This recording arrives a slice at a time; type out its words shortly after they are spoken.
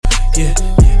Yeah,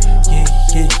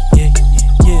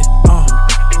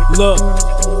 look,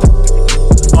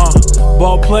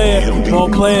 ball player,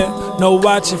 no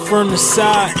watching from the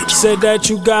side. Said that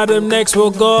you got him next, well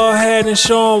go ahead and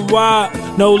show him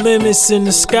why. No limits in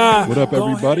the sky. What up,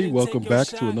 everybody? Welcome back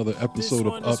to another episode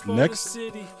of Up Next,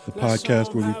 the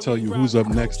podcast where we tell you who's up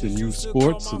next in youth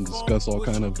sports and discuss all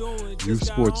kind of youth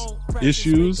sports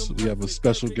issues. We have a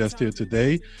special guest here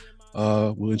today.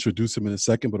 We'll introduce him in a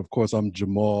second, but of course I'm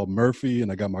Jamal Murphy and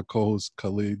I got my co-host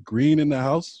Khalid Green in the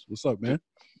house. What's up, man?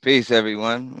 Peace,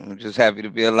 everyone. I'm just happy to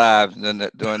be alive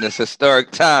during this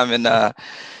historic time in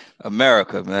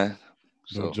America, man.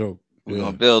 So no joke. We're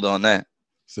gonna build on that.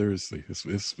 Seriously,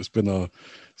 it's been a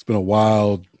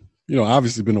wild,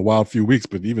 obviously been a wild few weeks,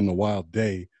 but even a wild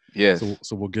day. Yes.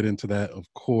 So we'll get into that, of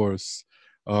course.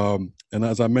 And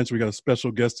as I mentioned, we got a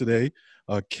special guest today,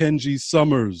 Kenji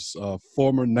Summers,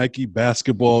 former Nike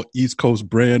basketball East Coast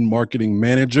brand marketing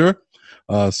manager.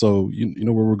 So you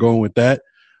know where we're going with that.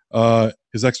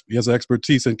 He has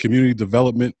expertise in community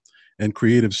development and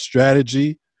creative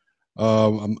strategy.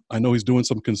 I know he's doing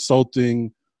some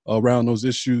consulting around those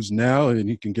issues now, and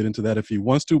he can get into that if he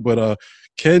wants to. But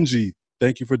Kenji,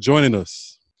 thank you for joining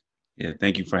us. Yeah,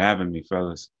 thank you for having me,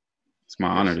 fellas. It's my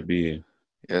honor to be here.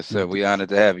 Yes, sir. We honored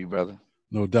to have you, brother.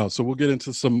 No doubt. So we'll get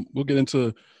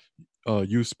into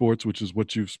youth sports, which is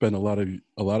what you've spent a lot of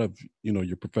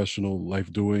your professional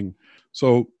life doing.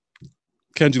 So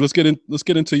Kenji, let's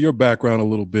get into your background a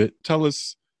little bit. Tell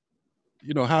us,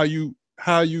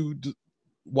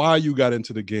 why you got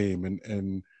into the game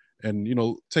and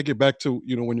take it back to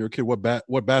when you were a kid,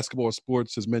 what basketball or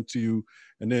sports has meant to you,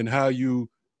 and then how you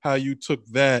took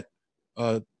that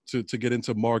to get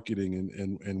into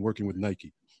marketing and working with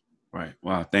Nike. Right.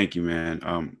 Wow. Thank you,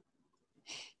 man.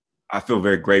 I feel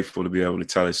very grateful to be able to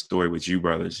tell this story with you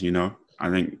brothers. I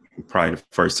think probably the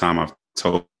first time I've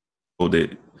told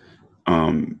it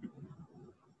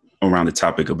around the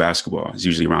topic of basketball. It's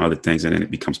usually around other things, and then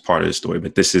it becomes part of the story.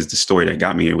 But this is the story that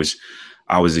got me here, which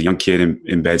I was a young kid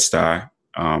in Bed-Stuy.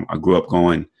 I grew up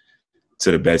going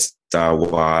to the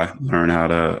Bed-Stuy Y, learn how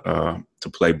to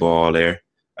play ball there,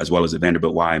 as well as the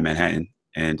Vanderbilt Y in Manhattan.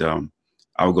 And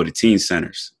I would go to teen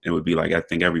centers. It would be like, I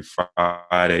think every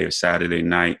Friday or Saturday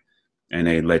night, and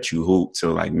they'd let you hoop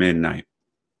till like midnight.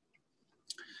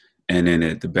 And then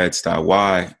at the Bed-Stuy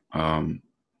Y,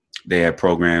 they had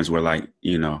programs where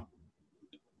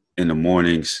in the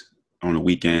mornings, on the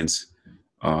weekends,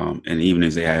 and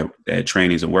evenings they had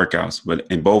trainings and workouts. But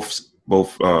in both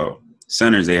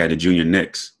centers, they had the junior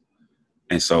Knicks.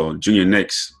 And so junior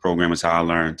Knicks program is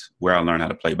where I learned how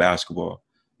to play basketball.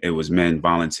 It was men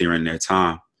volunteering their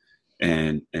time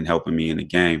and helping me in the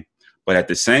game. But at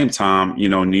the same time,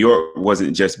 New York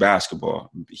wasn't just basketball,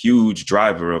 huge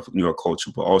driver of New York culture,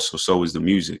 but also so was the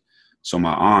music. So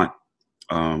my aunt,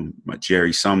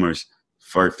 Jerry Summers,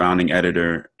 founding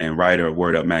editor and writer of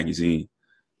Word Up magazine.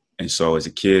 And so as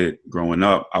a kid growing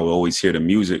up, I would always hear the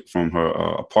music from her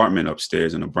apartment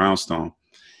upstairs in the brownstone.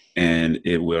 And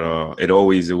it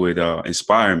would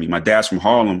inspire me. My dad's from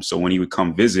Harlem, so when he would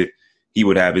come visit, he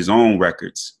would have his own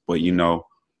records. But,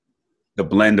 the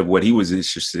blend of what he was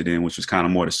interested in, which was kind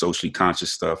of more the socially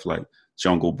conscious stuff like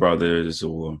Jungle Brothers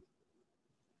or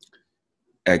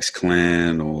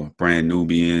X-Clan or Brand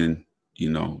Nubian,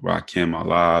 Rakim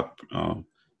Allah,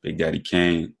 Big Daddy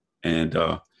Kane. And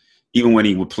even when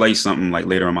he would play something like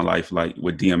later in my life, like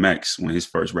with DMX, when his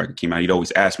first record came out, he'd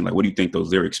always ask me, like, what do you think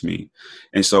those lyrics mean?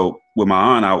 And so with my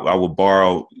aunt, I would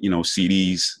borrow,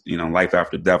 CDs, Life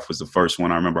After Death was the first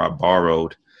one I remember I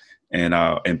borrowed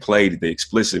and played the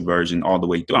explicit version all the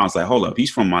way through. I was like, hold up,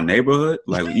 he's from my neighborhood?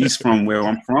 Like, he's from where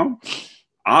I'm from?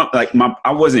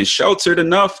 I wasn't sheltered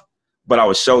enough, but I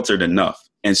was sheltered enough.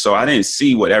 And so I didn't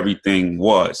see what everything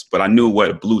was, but I knew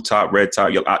what blue top, red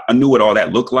top, I knew what all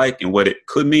that looked like and what it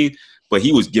could mean, but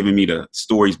he was giving me the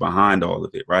stories behind all of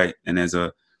it, right? And as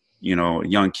a,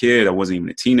 young kid, I wasn't even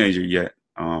a teenager yet,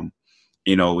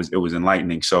 it was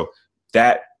enlightening. So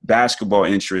that basketball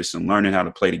interest and learning how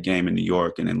to play the game in New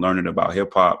York and then learning about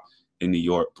hip hop in New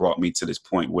York brought me to this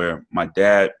point where my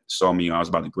dad saw me when I was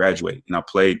about to graduate. And I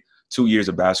played 2 years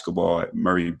of basketball at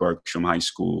Murray Bergstrom High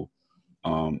School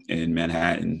in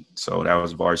Manhattan. So that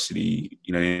was varsity.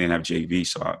 They didn't have JV,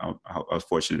 so I was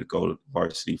fortunate to go to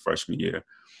varsity freshman year.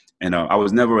 And I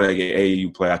was never like an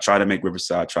AAU player. I tried to make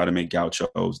Riverside, tried to make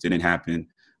Gauchos. Didn't happen.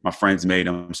 My friends made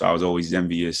them, so I was always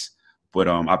envious. But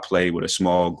I played with a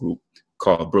small group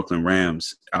called Brooklyn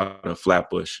Rams out of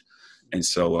Flatbush. And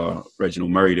so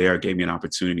Reginald Murray there gave me an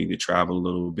opportunity to travel a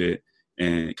little bit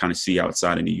and kind of see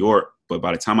outside of New York. But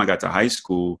by the time I got to high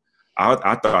school,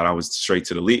 I thought I was straight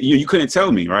to the league. You couldn't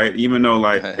tell me, right? Even though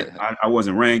like I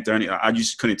wasn't ranked or anything, I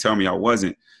just couldn't tell me I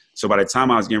wasn't. So by the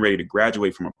time I was getting ready to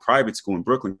graduate from a private school in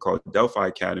Brooklyn called Delphi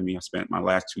Academy, I spent my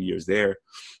last 2 years there.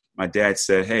 My dad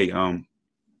said, "Hey, what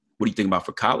do you think about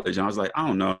for college?" And I was like, "I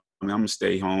don't know. I mean, I'm gonna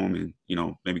stay home and, you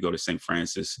know, maybe go to St.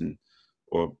 Francis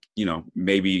or, you know,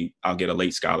 maybe I'll get a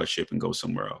late scholarship and go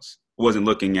somewhere else." I wasn't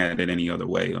looking at it any other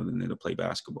way other than to play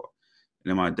basketball. And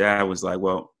then my dad was like,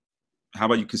 "Well, how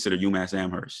about you consider UMass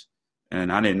Amherst?"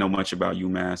 And I didn't know much about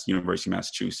UMass, University of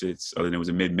Massachusetts, other than it was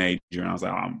a mid-major. And I was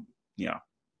like, yeah,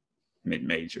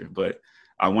 mid-major. But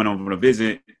I went over to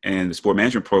visit, and the sport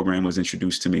management program was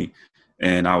introduced to me.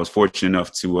 And I was fortunate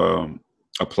enough to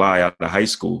apply out of high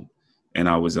school, and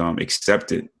I was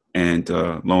accepted. And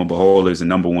lo and behold, there's the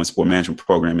 #1 sport management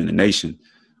program in the nation.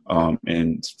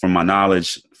 And from my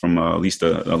knowledge, from at least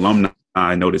the alumni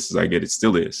I noticed as I get, it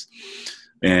still is.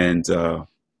 And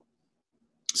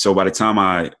so by the time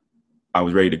I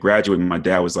was ready to graduate, my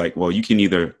dad was like, "Well, you can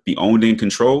either be owned and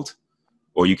controlled,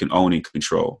 or you can own and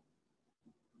control."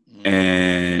 Mm-hmm.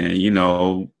 And, you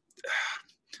know,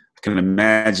 I can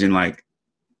imagine like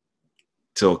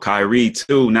till Kyrie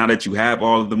too, now that you have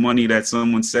all of the money that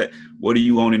someone said, what are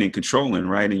you owning and controlling,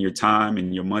 right? And your time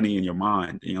and your money and your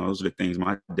mind. You know, those are the things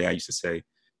my dad used to say.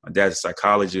 My dad's a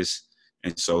psychologist.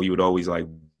 And so he would always like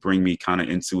bring me kind of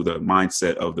into the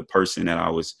mindset of the person that I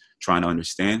was trying to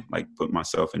understand, like put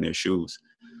myself in their shoes.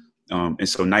 And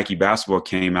so Nike basketball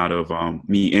came out of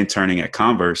me interning at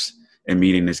Converse and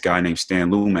meeting this guy named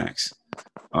Stan Lumax.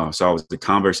 So I was the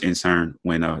Converse intern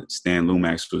when Stan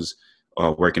Lumax was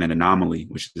working at Anomaly,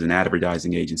 which is an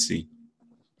advertising agency.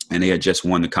 And they had just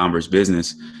won the Converse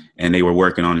business, and they were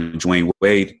working on a Dwayne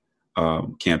Wade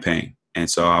campaign. And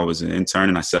so I was an intern,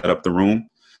 and I set up the room.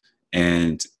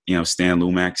 And, you know, Stan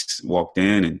Lumax walked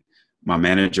in, and my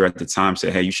manager at the time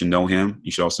said, "Hey, you should know him.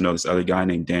 You should also know this other guy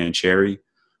named Dan Cherry,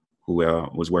 who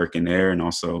was working there. And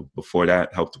also before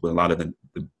that helped with a lot of the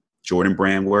Jordan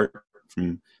brand work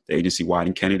from the agency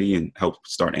Wieden Kennedy, and helped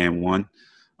start AND1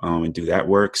 and do that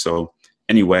work." So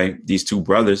anyway, these two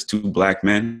brothers, two black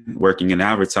men working in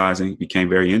advertising, became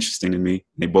very interesting to me.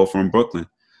 They both from Brooklyn.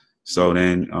 So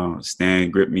then Stan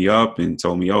gripped me up and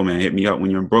told me, "Oh, man, hit me up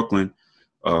when you're in Brooklyn."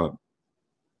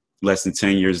 Less than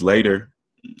 10 years later,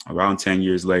 around 10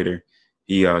 years later,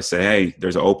 he said, "Hey,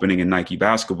 there's an opening in Nike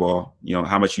basketball. You know,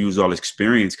 how much you use all this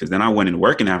experience?" Because then I went and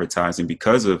worked in advertising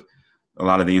because of a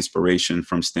lot of the inspiration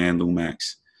from Stan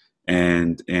Lumax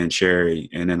and Cherry.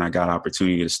 And then I got an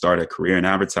opportunity to start a career in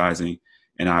advertising,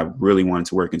 and I really wanted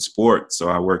to work in sport. So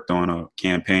I worked on a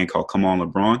campaign called Come On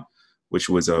LeBron, which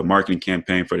was a marketing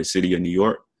campaign for the city of New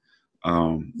York.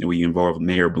 And we involved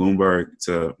Mayor Bloomberg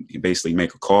to basically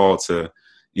make a call to,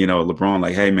 you know, LeBron,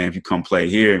 like, "Hey, man, if you come play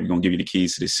here, we're going to give you the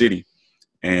keys to the city."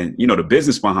 And, you know, the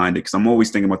business behind it, because I'm always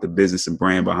thinking about the business and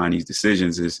brand behind these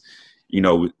decisions, is, you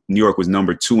know, New York was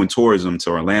 #2 in tourism to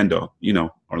Orlando, you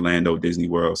know, Orlando, Disney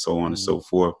World, so on and so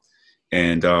forth.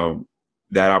 And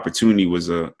that opportunity was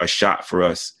a shot for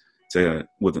us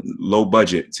with a low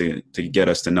budget to get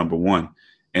us to #1.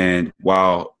 And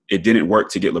while it didn't work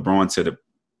to get LeBron to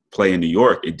play in New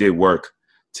York, it did work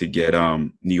to get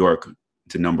New York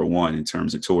to #1 in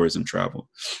terms of tourism travel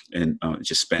and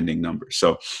just spending numbers.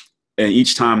 So, and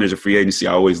each time there's a free agency,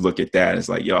 I always look at that as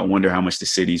like, yo, I wonder how much the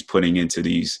city's putting into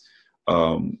these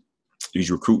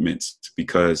recruitments,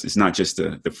 because it's not just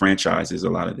the franchises a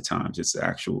lot of the times, it's the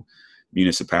actual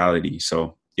municipality.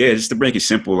 So yeah, just to break it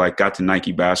simple, like got to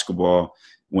Nike basketball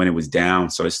when it was down.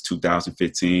 So it's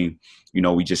 2015, you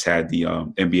know, we just had the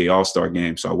NBA All-Star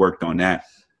game. So I worked on that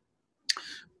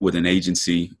with an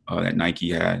agency that Nike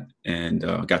had, and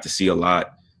got to see a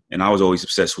lot. And I was always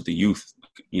obsessed with the youth,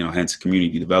 you know, hence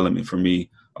community development for me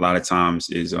a lot of times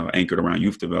is anchored around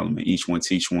youth development. Each one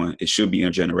teach one. It should be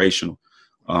intergenerational.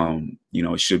 You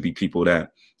know, it should be people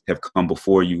that have come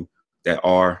before you that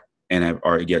are and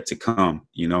are yet to come.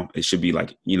 You know, it should be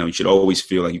like, you know, you should always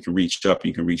feel like you can reach up,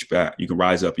 you can reach back, you can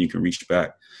rise up, and you can reach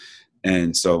back.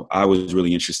 And so I was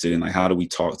really interested in like, how do we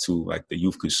talk to like the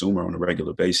youth consumer on a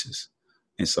regular basis?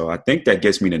 And so I think that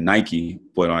gets me to Nike,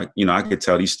 but I could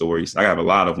tell these stories. I have a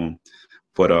lot of them,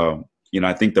 but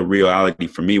I think the reality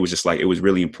for me was just like, it was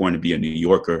really important to be a New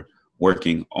Yorker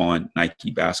working on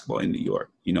Nike basketball in New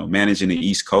York, you know, managing the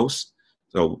East Coast.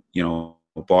 So, you know,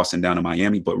 Boston down to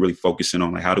Miami, but really focusing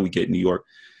on like, how do we get New York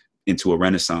into a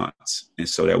renaissance? And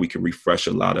so that we can refresh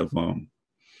a lot of,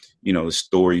 the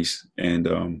stories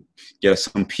and get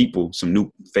some people, some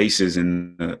new faces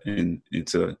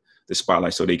into the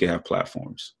spotlight so they can have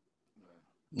platforms.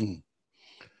 Mm.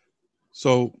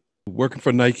 So working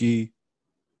for Nike,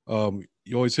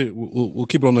 you always say we'll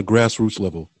keep it on the grassroots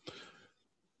level.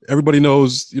 everybody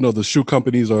knows, the shoe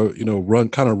companies are,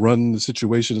 run the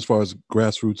situation as far as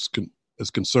grassroots is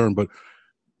concerned. But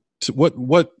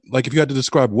what like, if you had to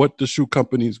describe what the shoe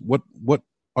companies, what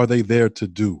are they there to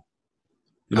do?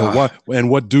 Why and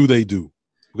what do they do?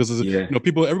 Because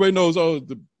people, everybody knows,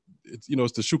 it's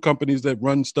the shoe companies that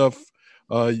run stuff,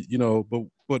 but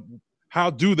how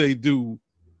do they do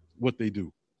what they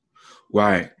do?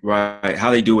 Right. How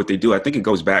they do what they do. I think it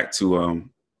goes back to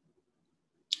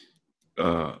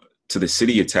the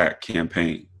City Attack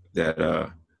campaign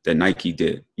that Nike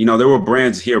did. There were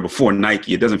brands here before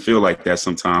Nike. It doesn't feel like that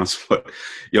sometimes, but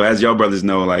as y'all brothers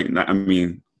know,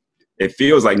 it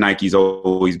feels like Nike's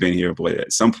always been here, but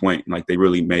at some point, they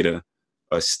really made a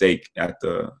stake at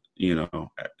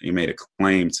he made a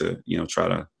claim to, try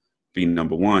to be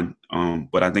number one.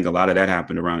 But I think a lot of that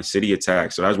happened around City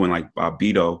Attack. So that's when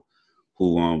Bobbito,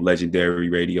 who legendary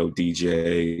radio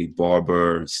DJ,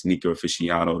 barber, sneaker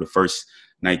aficionado, the first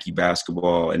Nike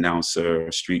basketball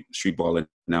announcer, street ball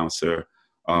announcer,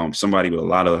 somebody with a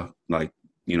lot of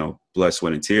blood,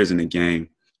 sweat, and tears in the game,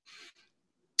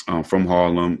 from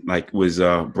Harlem, was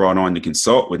brought on to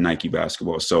consult with Nike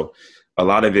basketball. So a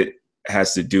lot of it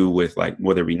has to do with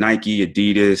whether it be Nike,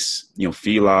 Adidas,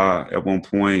 Fila at one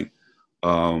point,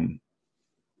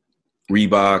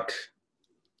 Reebok.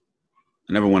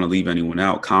 I never want to leave anyone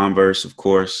out. Converse, of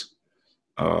course.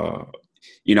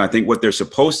 I think what they're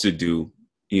supposed to do,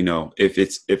 if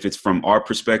it's from our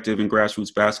perspective in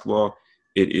grassroots basketball,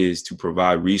 it is to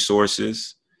provide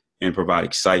resources and provide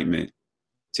excitement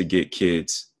to get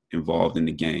kids involved in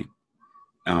the game.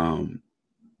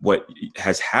 What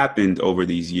has happened over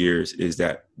these years is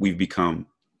that we've become,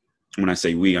 when I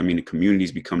say we, I mean the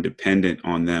community's become dependent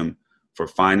on them for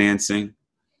financing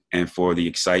and for the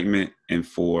excitement and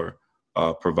for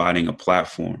providing a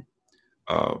platform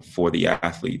for the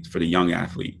athlete, for the young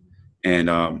athlete. And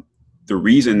the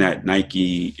reason that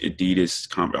Nike, Adidas,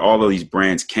 all of these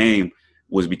brands came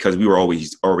was because we were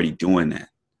always already doing that.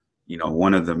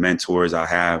 One of the mentors I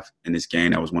have in this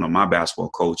game that was one of my basketball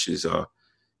coaches,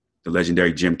 the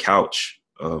legendary Jim Couch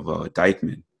of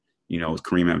Dykeman, was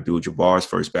Kareem Abdul-Jabbar's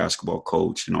first basketball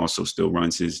coach, and also still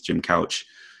runs his Jim Couch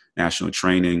National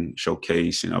Training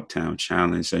Showcase and Uptown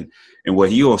Challenge. And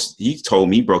what he told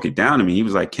me, he broke it down to me. He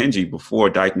was like, Kenji, before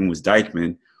Dykeman was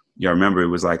Dykeman, I remember it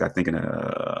was I think in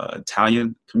a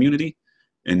Italian community,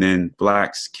 and then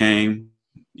blacks came,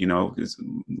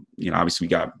 obviously we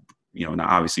got, not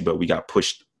obviously, but we got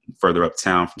pushed further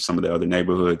uptown from some of the other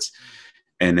neighborhoods.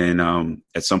 And then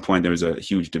at some point there was a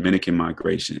huge Dominican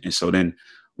migration. And so then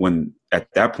when at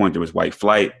that point there was white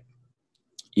flight,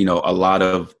 a lot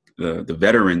of the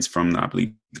veterans from, I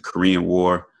believe, the Korean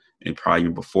War and probably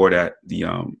even before that, the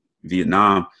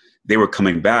Vietnam, they were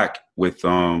coming back with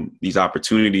these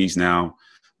opportunities now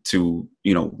to,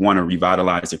 want to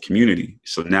revitalize their community.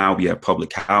 So now we have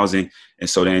public housing. And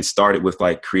so then it started with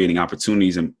creating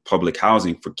opportunities in public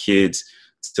housing for kids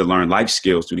to learn life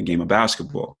skills through the game of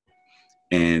basketball.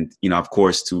 And, of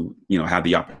course, to, have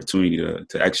the opportunity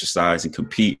to exercise and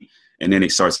compete. And then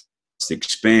it starts to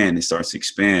expand.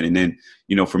 And then,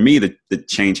 for me, the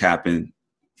change happened,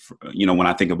 when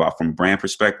I think about from brand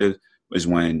perspective, is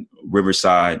when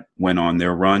Riverside went on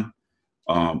their run.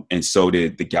 And so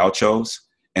did the Gauchos.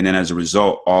 And then as a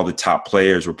result, all the top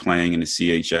players were playing in the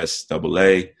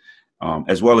CHSAA,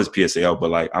 as well as PSAL.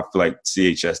 But I feel like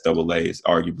CHSAA is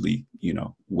arguably,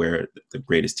 where the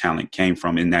greatest talent came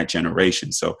from in that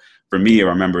generation. So for me, I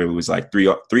remember it was three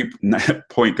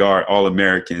point guard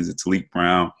All-Americans, Talik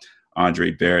Brown,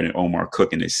 Andre Barrett, and Omar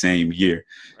Cook in the same year.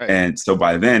 Right. And so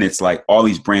by then it's all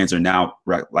these brands are now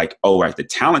the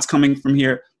talent's coming from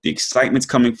here, the excitement's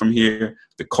coming from here,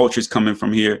 the culture's coming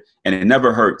from here. And it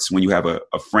never hurts when you have a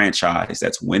franchise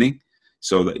that's winning.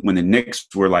 So that when the Knicks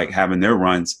were having their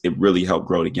runs, it really helped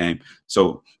grow the game.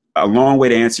 So a long way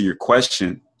to answer your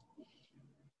question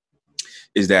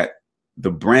is that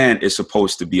the brand is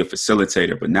supposed to be a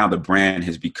facilitator, but now the brand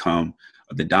has become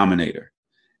the dominator.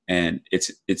 And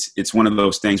it's one of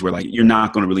those things where you're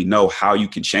not going to really know how you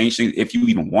can change things, if you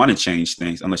even want to change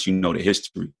things, unless you know the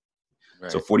history.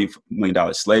 Right. So $40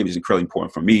 million slave is incredibly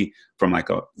important for me from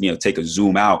take a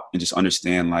zoom out and just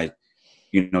understand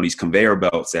these conveyor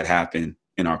belts that happen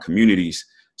in our communities.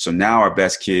 So now our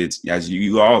best kids, as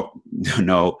you all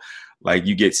know,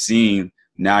 you get seen,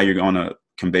 now you're on a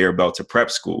conveyor belt to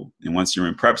prep school. And once you're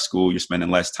in prep school, you're spending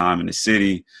less time in the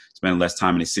city, you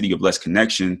have less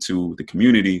connection to the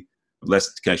community, less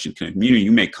connection to the community.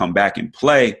 You may come back and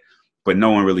play, but no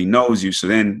one really knows you. So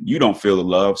then you don't feel the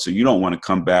love. So you don't want to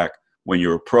come back when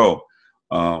you're a pro.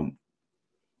 And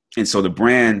so the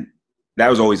brand, that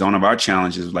was always one of our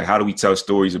challenges. How do we tell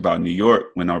stories about New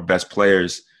York when our best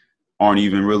players aren't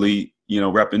even really,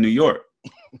 repping New York.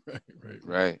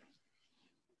 Right.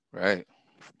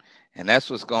 And that's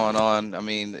what's going on. I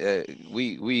mean,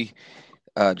 we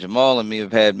Jamal and me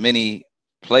have had many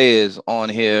players on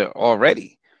here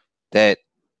already that,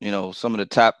 some of the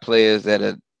top players that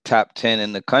are top 10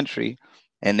 in the country,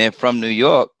 and they're from New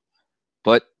York,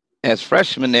 but as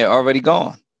freshmen, they're already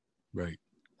gone. Right.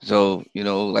 So,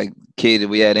 like kid,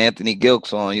 we had Anthony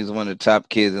Gilks on. He's one of the top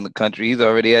kids in the country. He's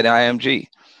already at IMG.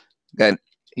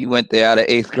 He went there out of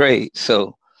 8th grade.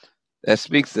 So that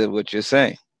speaks to what you're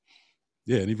saying.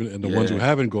 Yeah, and the ones who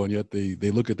haven't gone yet, they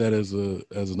look at that as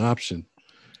an option.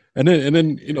 And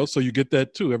then so you get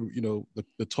that too.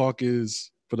 The talk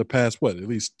is for the past at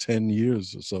least 10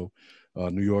 years or so,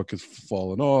 New York has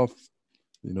fallen off.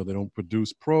 They don't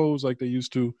produce pros like they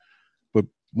used to. But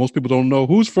most people don't know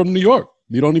who's from New York.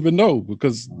 You don't even know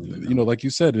because like you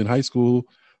said, in high school,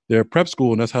 they're prep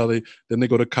school, and that's how they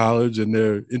go to college and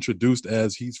they're introduced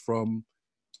as he's from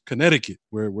Connecticut,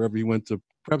 wherever he went to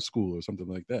prep school or something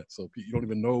like that. So you don't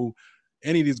even know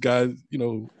any of these guys,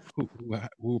 who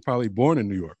were probably born in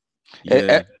New York.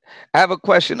 Yeah. I have a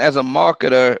question. As a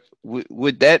marketer,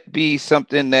 would that be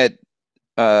something that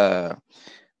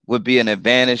would be an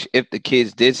advantage if the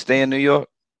kids did stay in New York?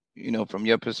 From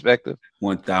your perspective?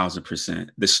 1000%.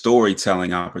 The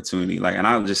storytelling opportunity, and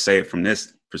I'll just say it from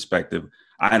this perspective.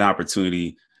 I had an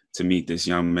opportunity to meet this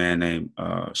young man named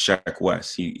Sheck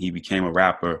West. He became a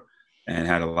rapper and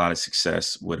had a lot of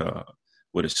success with a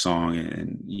song,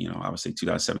 and I would say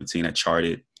 2017 that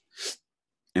charted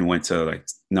and went to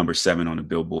number 7 on the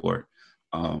Billboard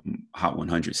Hot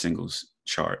 100 singles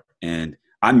chart. And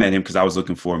I met him because I was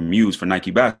looking for a muse for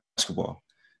Nike basketball,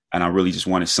 and I really just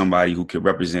wanted somebody who could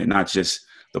represent not just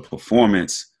the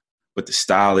performance, but the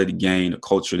style of the game, the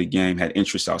culture of the game, had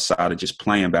interest outside of just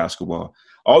playing basketball.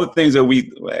 All the things that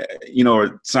we,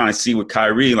 are trying to see with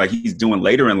Kyrie, he's doing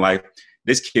later in life,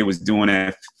 this kid was doing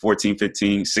at 14,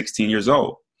 15, 16 years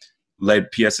old.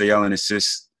 Led PSAL in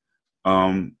assists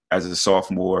as a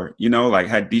sophomore,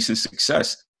 had decent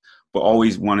success, but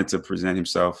always wanted to present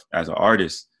himself as an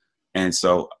artist. And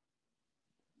so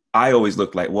I always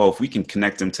looked if we can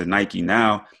connect him to Nike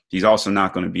now, he's also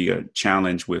not going to be a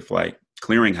challenge with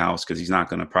clearinghouse because he's not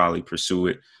going to probably pursue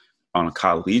it on a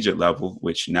collegiate level,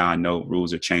 which now I know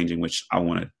rules are changing, which I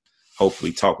want to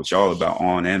hopefully talk with y'all about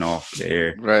on and off the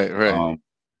air. Right.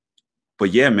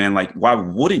 But yeah, man, why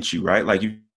wouldn't you, right?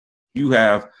 You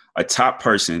have a top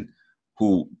person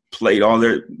who played all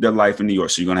their life in New York.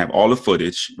 So you're going to have all the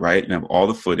footage, right? You're going to have all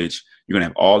the footage. You're going to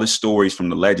have all the stories from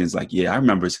the legends. I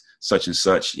remember such and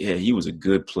such. Yeah, he was a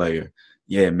good player.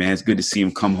 Yeah, man, it's good to see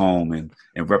him come home and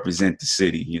represent the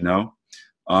city,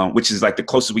 which is the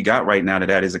closest we got right now to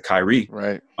that is a Kyrie.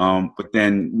 Right. But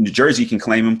then New Jersey can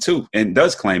claim him too and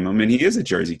does claim him, and he is a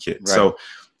Jersey kid. Right. So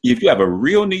if you have a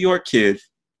real New York kid,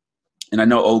 and I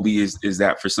know Obi is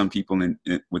that for some people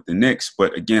with the Knicks,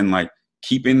 but again,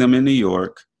 keeping them in New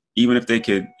York, even if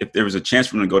there was a chance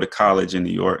for them to go to college in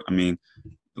New York. I mean,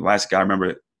 the last guy I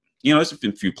remember, there's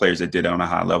been a few players that did it on a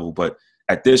high level, but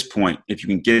at this point, if you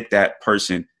can get that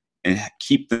person and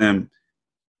keep them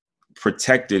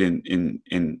protected in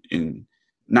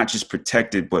not just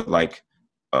protected, but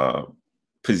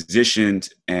positioned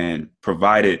and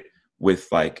provided with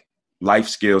life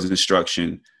skills and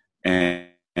instruction and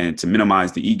to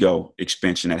minimize the ego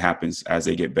expansion that happens as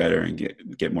they get better and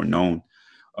get more known.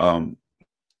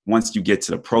 Once you get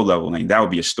to the pro level, that would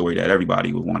be a story that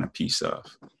everybody would want a piece of.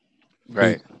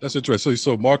 Right. That's interesting.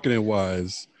 So marketing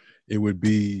wise, it would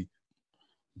be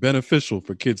beneficial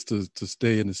for kids to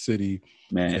stay in the city.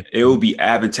 Man, it will be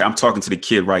advantageous. I'm talking to the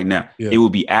kid right now. Yeah. It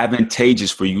will be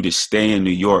advantageous for you to stay in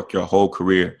New York your whole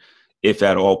career, if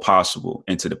at all possible.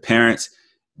 And to the parents,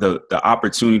 the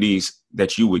opportunities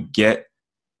that you would get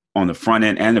on the front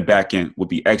end and the back end would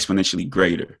be exponentially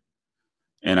greater.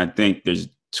 And I think there's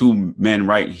 2 men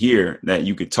right here that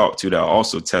you could talk to that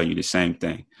also tell you the same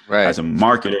thing. Right. As a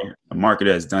marketer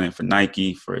has done it for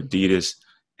Nike, for Adidas,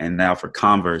 and now for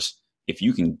Converse. If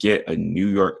you can get a New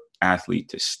York athlete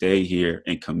to stay here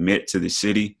and commit to the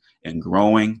city and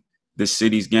growing the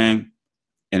city's game,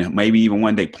 and maybe even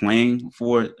one day playing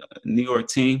for a New York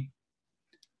team,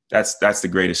 that's the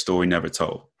greatest story never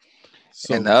told.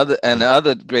 So, and the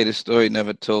other greatest story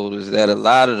never told is that a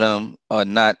lot of them are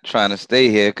not trying to stay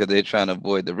here because they're trying to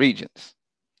avoid the Regents.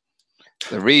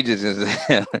 The Regents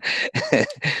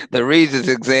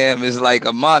exam is like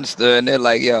a monster, and they're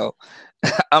like, "Yo,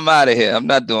 I'm out of here. I'm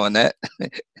not doing that."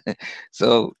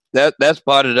 So that's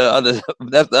part of the other.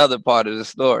 That's the other part of the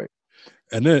story.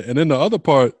 And then the other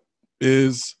part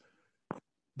is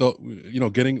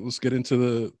let's get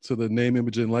into the name,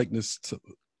 image, and likeness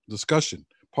discussion.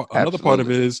 another part of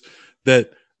it is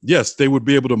that, yes, they would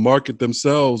be able to market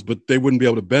themselves, but they wouldn't be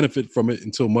able to benefit from it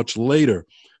until much later.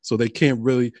 So they can't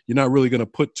really, you're not really going to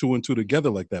put two and two together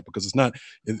like that, because it's not,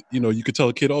 you could tell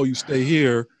a kid, oh, you stay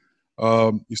here,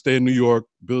 you stay in New York,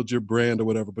 build your brand or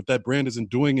whatever, but that brand isn't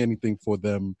doing anything for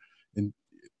them, and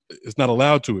it's not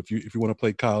allowed to if you want to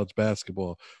play college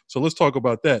basketball. So let's talk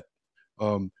about that.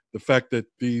 The fact that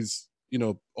these,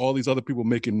 all these other people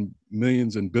making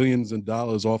millions and billions of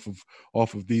dollars off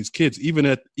of these kids, even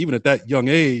at that young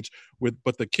age,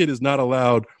 but the kid is not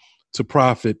allowed to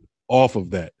profit off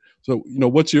of that. So,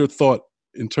 what's your thought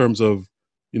in terms of,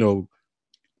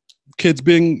 kids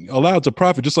being allowed to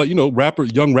profit, just like,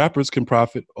 young rappers can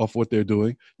profit off what they're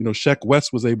doing. Sheck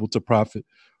West was able to profit.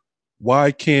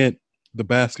 Why can't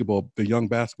the young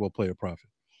basketball player profit?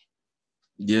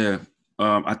 Yeah.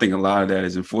 I think a lot of that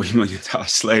is in $40 million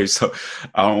slaves. So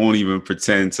I won't even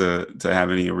pretend to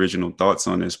have any original thoughts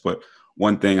on this. But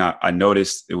one thing I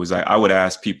noticed, it was like I would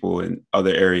ask people in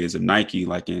other areas of Nike,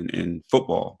 like in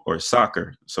football or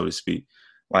soccer, so to speak,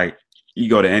 like you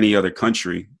go to any other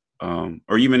country,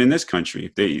 or even in this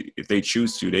country, if they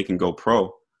choose to, they can go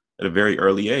pro at a very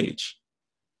early age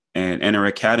and enter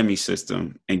academy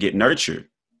system and get nurtured.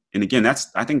 And again,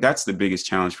 I think that's the biggest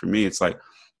challenge for me. It's like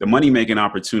the money-making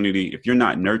opportunity, if you're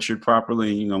not nurtured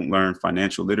properly, you don't learn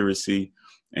financial literacy,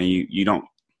 and you don't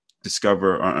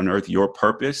discover or unearth your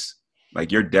purpose,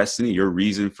 like your destiny, your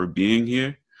reason for being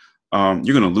here,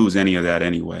 you're going to lose any of that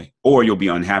anyway, or you'll be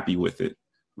unhappy with it,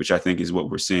 which I think is what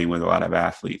we're seeing with a lot of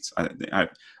athletes. I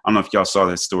don't know if y'all saw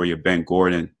that story of Ben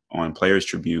Gordon on Players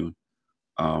Tribune,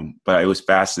 but it was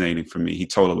fascinating for me. He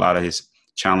told a lot of his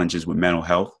challenges with mental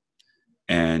health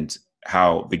and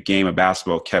how the game of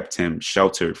basketball kept him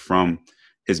sheltered from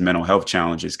his mental health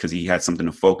challenges because he had something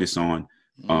to focus on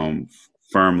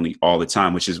firmly all the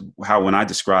time, which is how when I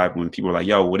describe when people are like,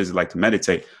 yo, what is it like to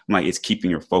meditate? I'm like, it's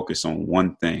keeping your focus on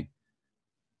one thing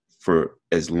for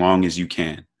as long as you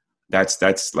can.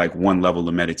 That's like one level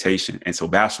of meditation. And so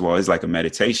basketball is like a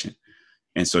meditation.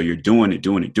 And so you're doing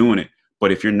it.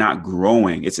 But if you're not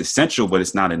growing, it's essential, but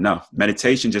it's not enough.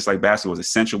 Meditation, just like basketball, is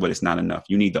essential, but it's not enough.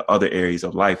 You need the other areas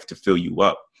of life to fill you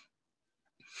up.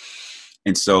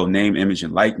 And so name, image,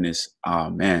 and likeness,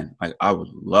 man, like I would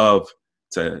love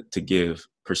to give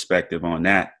perspective on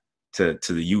that to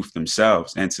the youth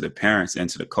themselves and to the parents and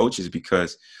to the coaches,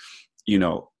 because,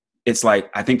 it's like,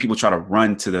 I think people try to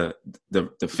run to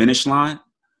the finish line.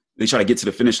 They try to get to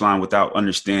the finish line without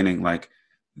understanding like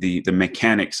the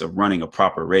mechanics of running a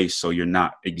proper race. So you're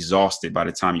not exhausted by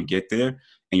the time you get there,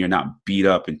 and you're not beat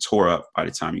up and tore up by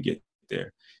the time you get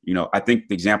there. I think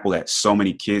the example that so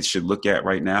many kids should look at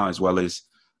right now, as well as,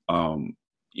 I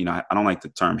don't like the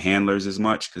term handlers as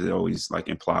much because it always like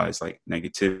implies like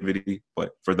negativity.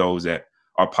 But for those that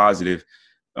are positive,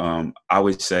 I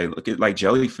would say, look at like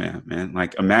Jelly Fam, man.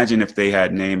 Like imagine if they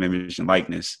had name, image, and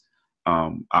likeness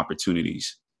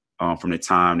opportunities from the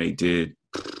time they did.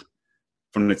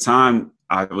 From the time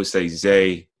I would say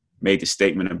Zay made the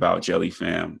statement about Jelly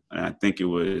Fam, and I think it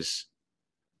was,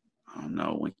 I don't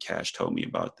know when Cash told me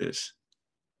about this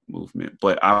movement,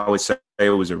 but I would say it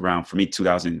was around, for me,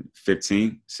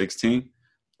 2015, 16.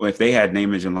 Well, if they had name,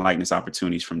 image, and likeness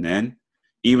opportunities from then,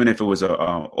 even if it was a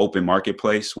open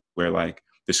marketplace where like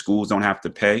the schools don't have to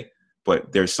pay,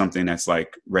 but there's something that's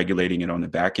like regulating it on the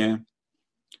back end,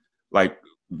 like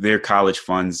their college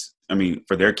funds,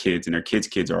 for their kids and their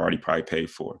kids are already probably paid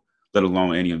for, let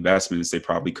alone any investments they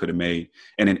probably could have made.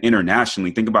 And then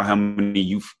internationally, think about how many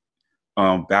youth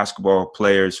basketball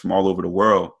players from all over the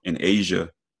world in Asia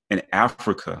and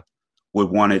Africa would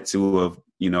wanted to have,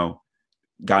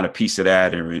 got a piece of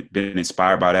that or been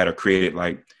inspired by that, or created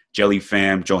like Jelly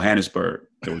Fam Johannesburg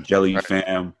or Jelly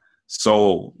Fam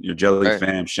Seoul, your Jelly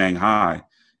Fam Shanghai.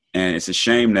 And it's a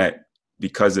shame that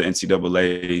because of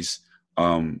NCAA's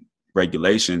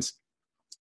regulations,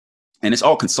 and it's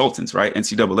all consultants, right?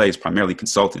 NCAA is primarily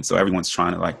consultants. So everyone's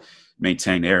trying to like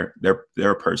maintain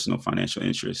their personal financial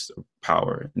interests, or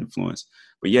power, and influence.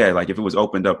 But yeah, like if it was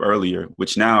opened up earlier,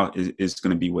 which now is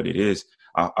going to be what it is,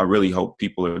 I really hope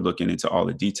people are looking into all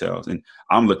the details. And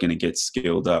I'm looking to get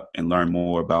skilled up and learn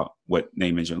more about what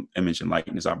name, image, and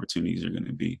likeness opportunities are going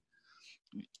to be.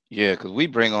 Yeah, because we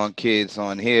bring on kids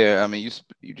on here.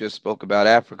 You just spoke about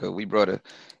Africa. We brought a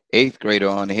 8th grader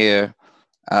on here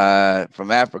from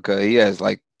Africa. He has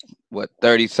like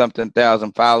 30-something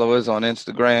thousand followers on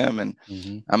Instagram,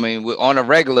 and we're on a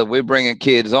regular. We're bringing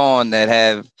kids on that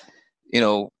have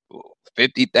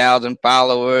 50,000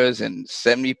 followers and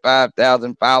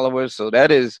 75,000 followers. So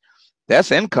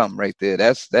that's income right there.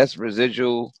 That's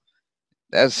residual.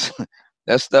 That's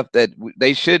stuff that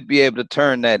they should be able to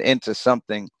turn that into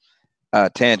something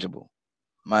tangible,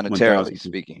 monetarily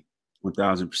speaking.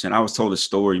 1,000%. I was told a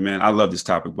story, man. I love this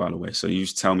topic, by the way. So you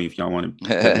just tell me if y'all want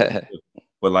to.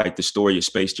 But like the story of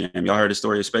Space Jam. Y'all heard the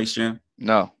story of Space Jam?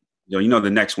 No. You know the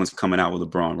next one's coming out with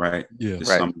LeBron, right? Yeah. This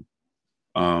right.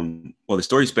 summer. Well, the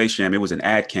story of Space Jam, it was an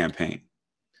ad campaign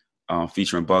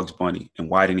featuring Bugs Bunny and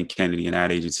Wieden and Kennedy, an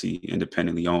ad agency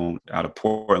independently owned out of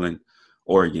Portland,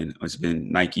 Oregon. It's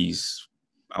been Nike's,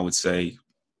 I would say,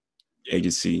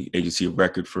 agency of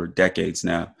record for decades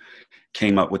now.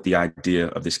 Came up with the idea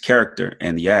of this character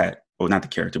and the ad, or not the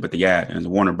character, but the ad and the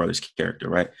Warner Brothers character,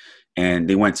 right? And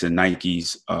they went to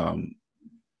Nike's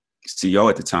CEO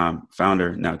at the time,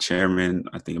 founder, now chairman,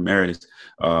 I think emeritus,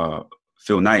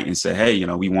 Phil Knight, and said, hey,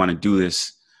 we want to do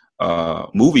this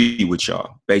movie with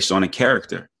y'all based on a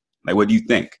character. Like, what do you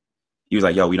think? He was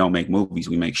like, yo, we don't make movies,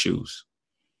 we make shoes.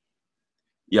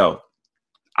 Yo,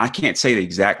 I can't say the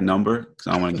exact number because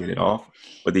I don't want to get it off,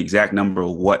 but the exact number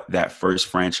of what that first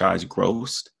franchise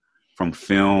grossed from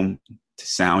film to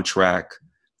soundtrack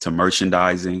to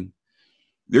merchandising.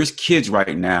 There's kids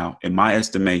right now, in my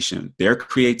estimation, their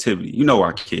creativity,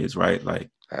 our kids, right? Like,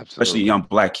 absolutely. Especially young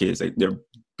Black kids, they're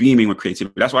beaming with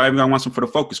creativity. That's why everyone wants them for the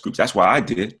focus groups. That's why I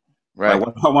did. Right.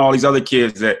 Like, I want all these other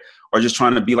kids that are just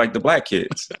trying to be like the Black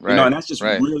kids. Right. And that's just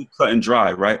really cut and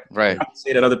dry, right? Right. Not to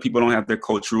say that other people don't have their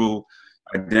cultural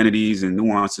identities and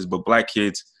nuances, but Black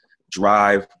kids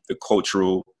drive the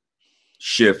cultural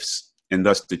shifts and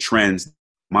thus the trends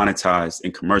monetized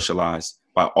and commercialized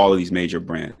by all of these major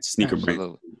brands, sneaker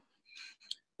brands.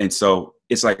 And so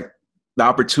it's like the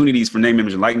opportunities for name,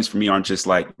 image, and likeness for me aren't just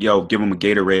like, yo, give them a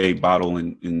Gatorade bottle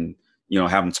and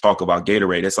have them talk about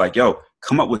Gatorade. It's like, yo,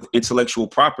 come up with intellectual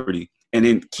property and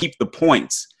then keep the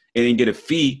points and then get a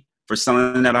fee for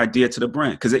selling that idea to the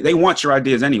brand. Because they want your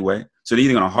ideas anyway. So they're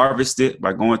either going to harvest it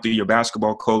by going through your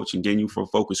basketball coach and getting you for a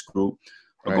focus group,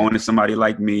 or going to somebody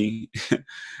like me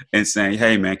and saying,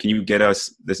 hey, man, can you get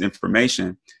us this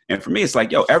information? And for me, it's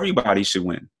like, yo, everybody should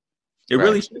win. It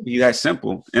really should be that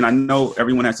simple. And I know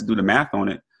everyone has to do the math on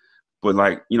it. But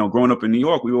like, growing up in New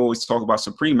York, we always talk about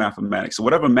supreme mathematics. So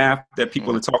whatever math that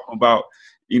people are talking about,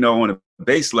 on a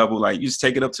base level, like you just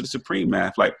take it up to the supreme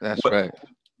math. Like what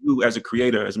you as a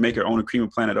creator, as a maker, owner, cream of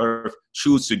planet Earth,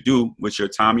 choose to do with your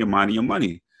time, your mind, and your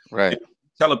money. Right. And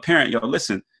tell a parent, yo,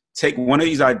 listen, take one of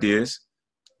these ideas,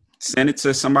 send it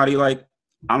to somebody like,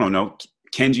 I don't know,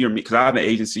 Kenji or me, because I have an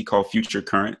agency called Future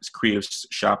Current. It's creative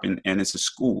shopping, and it's a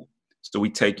school. So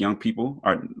we take young people,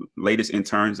 our latest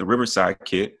interns, a Riverside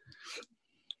kid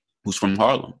who's from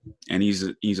Harlem, and he's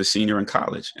a senior in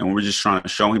college. And we're just trying to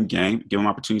show him game, give him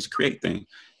opportunities to create things.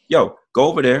 Yo, go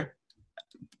over there,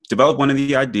 develop one of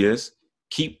the ideas,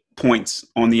 keep points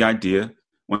on the idea.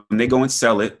 When they go and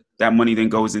sell it, that money then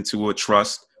goes into a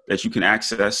trust that you can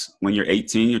access when you're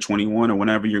 18, you're 21, or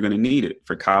whenever you're going to need it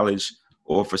for college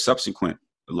or for subsequent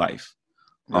life.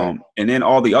 Right. And then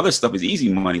all the other stuff is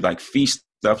easy money, like fee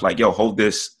stuff, like, yo, hold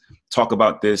this, talk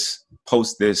about this,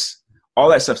 post this. All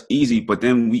that stuff's easy, but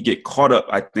then we get caught up,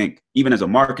 I think, even as a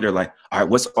marketer, like, all right,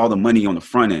 what's all the money on the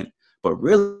front end? But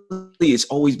really, it's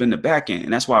always been the back end.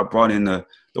 And that's why I brought in the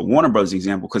Warner Brothers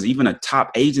example, because even a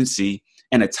top agency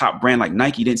and a top brand like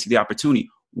Nike didn't see the opportunity.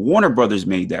 Warner Brothers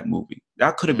made that movie.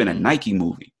 That could have been a Nike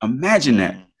movie. Imagine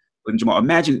that. But Jamal,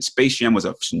 imagine Space Jam was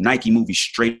a Nike movie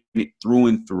straight through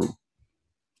and through.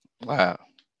 Wow.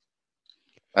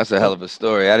 That's a hell of a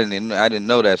story. I didn't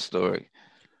know that story.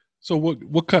 So what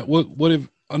if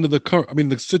under the current, I mean,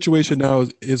 the situation now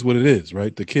is what it is,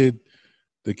 right? The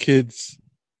kids,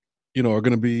 are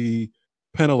going to be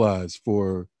penalized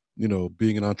for,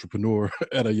 being an entrepreneur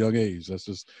at a young age. That's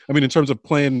just, I mean, in terms of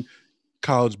playing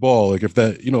college ball, like if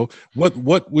that,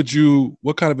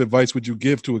 what kind of advice would you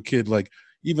give to a kid? Like,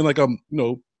 even like,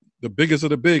 the biggest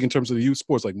of the big in terms of the youth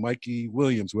sports, like Mikey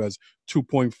Williams, who has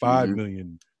 2.5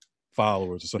 million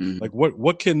followers or something. Like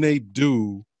what can they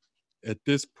do at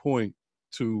this point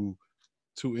to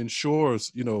ensure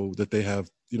that they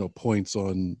have points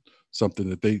on something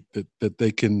that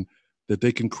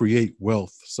they can create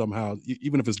wealth somehow,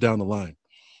 even if it's down the line?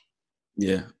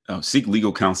 Yeah, seek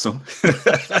legal counsel.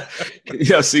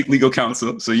 Seek legal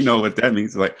counsel. So you know what that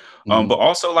means. Like, but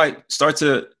also like start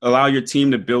to allow your team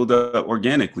to build up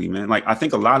organically, man. Like I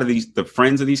think a lot of the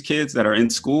friends of these kids that are in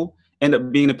school end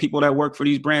up being the people that work for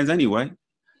these brands anyway.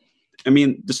 I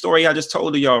mean, the story I just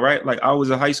told to y'all, right? Like I was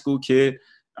a high school kid.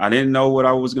 I didn't know what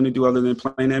I was going to do other than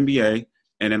playing NBA.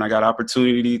 And then I got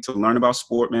opportunity to learn about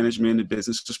sport management and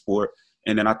business to sport.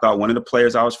 And then I thought one of the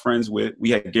players I was friends with, we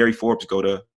had Gary Forbes go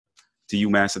to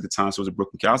UMass at the time. So it was a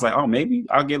Brooklyn kid. I was like, oh, maybe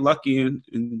I'll get lucky and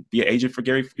be an agent for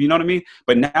Gary. You know what I mean?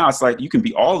 But now it's like, you can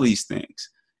be all these things.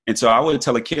 And so I would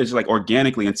tell a kid, just like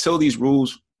organically, until these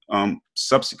rules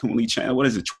subsequently changed. What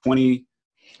is it, 20?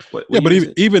 What Yeah, but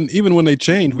year even when they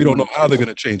change, we don't know how they're going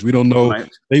to change. We don't know. Right.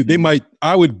 They might.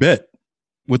 I would bet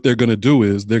what they're going to do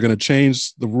is they're going to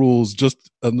change the rules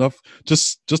just enough,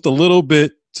 just a little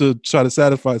bit to try to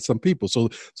satisfy some people. So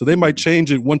they might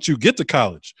change it once you get to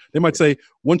college. They might say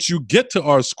once you get to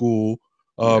our school,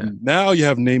 now you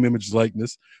have name, image,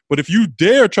 likeness. But if you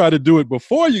dare try to do it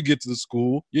before you get to the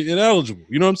school, you're ineligible.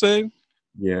 You know what I'm saying?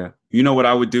 Yeah. You know what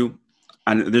I would do?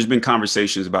 There's been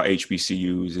conversations about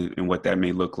HBCUs and what that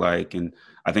may look like. And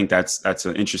I think that's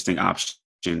an interesting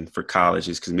option for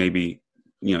colleges, because maybe,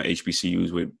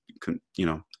 HBCUs would,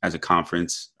 as a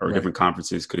conference or different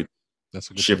conferences could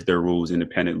shift their rules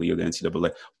independently of the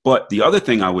NCAA. But the other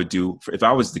thing I would do if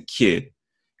I was the kid,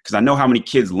 because I know how many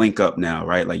kids link up now,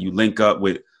 right? Like you link up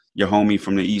with your homie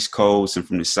from the East Coast and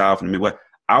from the South and the Midwest.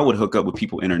 I would hook up with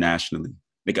people internationally.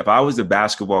 Like if I was a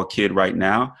basketball kid right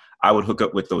now, I would hook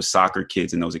up with those soccer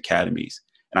kids in those academies.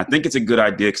 And I think it's a good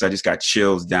idea because I just got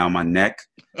chills down my neck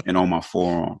and on my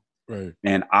forearm. Right.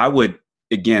 And I would,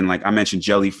 again, like I mentioned,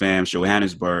 Jelly Fam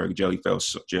Johannesburg, Jelly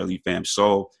Fam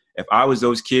Seoul. If I was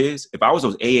those kids, if I was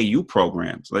those AAU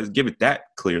programs, let's give it that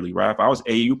clearly, right? If I was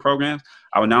AAU programs,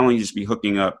 I would not only just be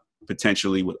hooking up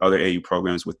potentially with other AAU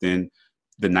programs within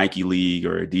the Nike League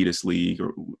or Adidas League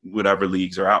or whatever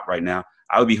leagues are out right now.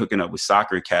 I would be hooking up with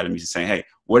soccer academies and saying, hey,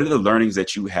 what are the learnings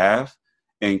that you have?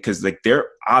 And because like they're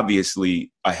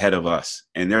obviously ahead of us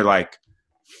and they're like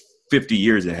 50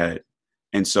 years ahead.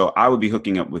 And so I would be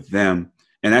hooking up with them.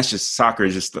 And that's just soccer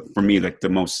is just for me, like the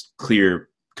most clear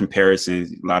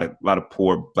comparison. A lot of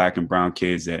poor Black and brown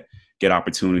kids that get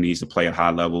opportunities to play at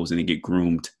high levels and they get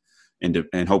groomed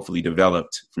and hopefully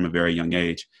developed from a very young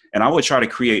age. And I would try to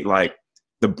create like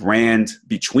the brand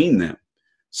between them.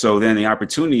 So then the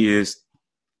opportunity is,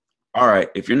 all right,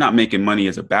 if you're not making money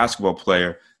as a basketball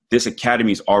player, this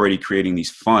academy is already creating these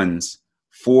funds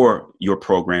for your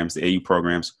programs, the AU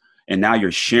programs. And now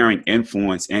you're sharing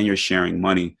influence and you're sharing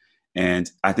money. And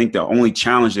I think the only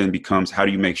challenge then becomes how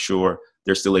do you make sure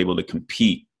they're still able to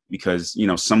compete? Because,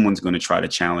 someone's going to try to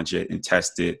challenge it and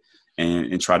test it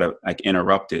and try to like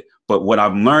interrupt it. But what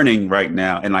I'm learning right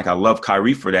now, and like I love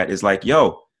Kyrie for that, is like,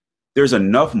 there's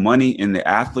enough money in the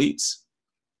athletes.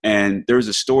 And there's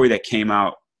a story that came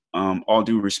out, all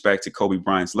due respect to Kobe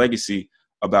Bryant's legacy,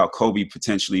 about Kobe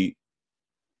potentially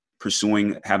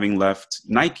pursuing having left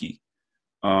Nike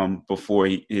before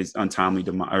his untimely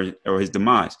demise or his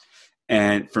demise.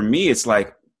 And for me, it's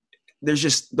like, there's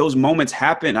just those moments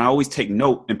happen. I always take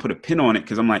note and put a pin on it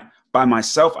because I'm like, by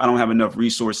myself, I don't have enough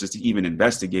resources to even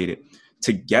investigate it.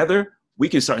 Together, we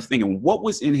can start thinking, what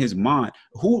was in his mind?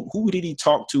 Who did he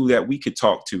talk to that we could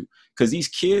talk to? Because these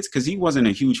kids, because he wasn't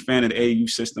a huge fan of the AAU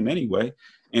system anyway.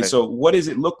 And so what does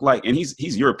it look like? And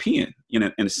he's European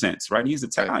in a sense, right? He's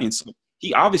Italian. So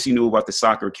he obviously knew about the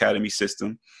soccer academy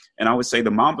system. And I would say the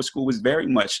Mamba School was very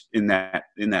much in that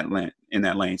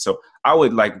lane. So I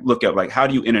would like look at like, how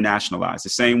do you internationalize? The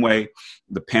same way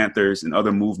the Panthers and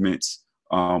other movements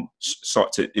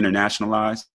sought to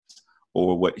internationalize,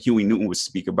 or what Huey Newton would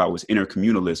speak about was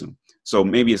intercommunalism. So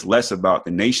maybe it's less about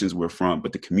the nations we're from,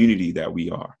 but the community that we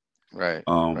are. Right.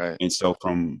 And so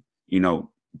from,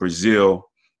 Brazil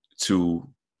to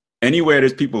anywhere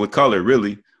there's people of color,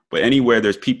 really, but anywhere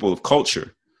there's people of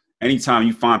culture, anytime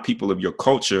you find people of your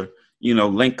culture,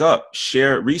 link up,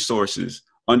 share resources,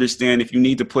 understand if you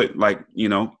need to put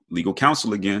legal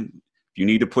counsel again, if you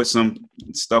need to put some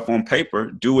stuff on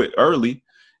paper, do it early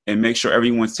and make sure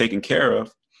everyone's taken care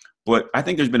of. But I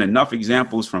think there's been enough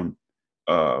examples from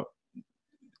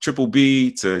Triple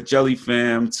B to Jelly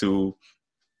Fam to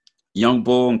Young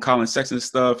Bull and Colin Sexton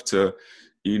stuff to,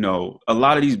 a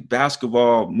lot of these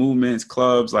basketball movements,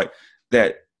 clubs like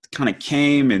that kind of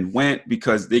came and went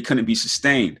because they couldn't be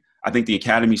sustained. I think the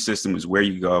academy system is where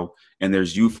you go, and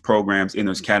there's youth programs in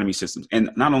those academy systems.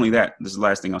 And not only that, this is the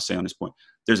last thing I'll say on this point.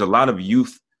 There's a lot of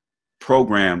youth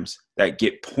programs that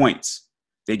get points.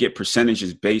 They get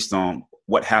percentages based on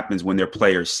what happens when their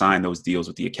players sign those deals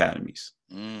with the academies.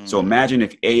 So imagine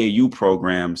if AAU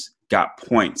programs got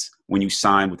points when you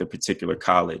sign with a particular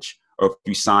college, or if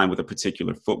you sign with a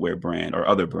particular footwear brand or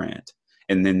other brand.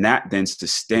 And then that then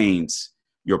sustains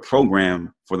your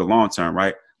program for the long term,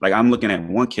 right? Like I'm looking at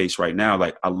one case right now,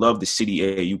 like I love the City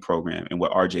AAU program and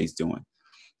what RJ's doing.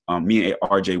 Me and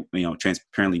RJ,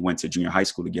 transparently went to junior high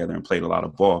school together and played a lot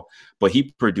of ball, but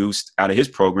he produced out of his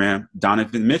program,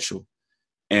 Donovan Mitchell.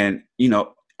 And,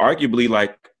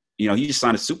 arguably he just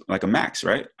signed a max,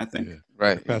 right? I think. Yeah.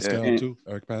 Right. Pascal too.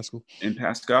 Eric Pascal. And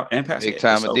Pascal. Big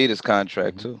time Adidas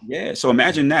contract too. Yeah. So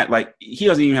imagine that. Like he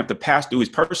doesn't even have to pass through his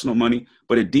personal money,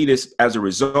 but Adidas, as a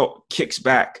result, kicks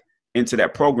back into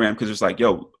that program because it's like,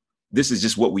 this is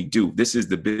just what we do. This is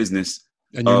the business.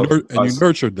 And you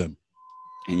nurtured them.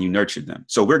 And you nurtured them.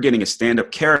 So we're getting a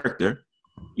stand-up character,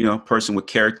 person with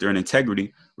character and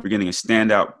integrity. We're getting a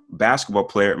standout basketball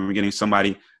player, and we're getting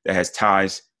somebody that has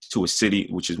ties to a city,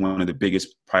 which is one of the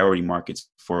biggest priority markets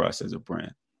for us as a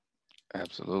brand.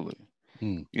 Absolutely.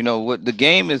 What the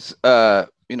game is, I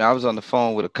was on the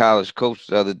phone with a college coach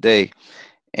the other day,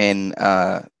 and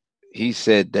he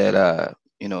said that,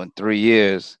 in 3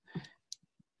 years,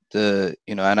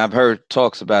 and I've heard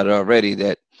talks about it already,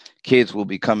 that kids will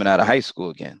be coming out of high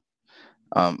school again,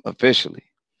 officially.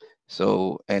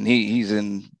 So, and he's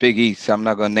in Big East. I'm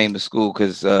not going to name the school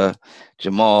because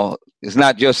Jamal, it's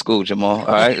not your school, Jamal. All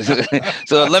right.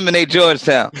 So eliminate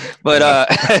Georgetown. But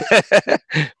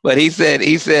but he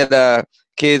said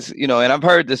kids, and I've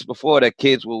heard this before, that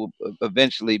kids will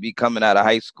eventually be coming out of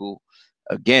high school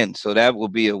again. So that will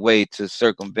be a way to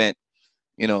circumvent,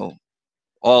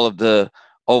 all of the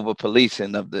over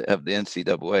policing of the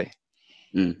NCAA.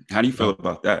 How do you feel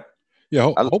about that?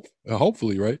 Yeah,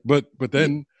 hopefully, right? But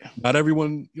then not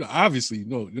everyone, obviously, you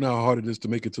know how hard it is to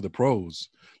make it to the pros.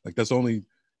 Like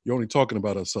you're only talking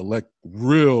about a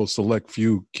real select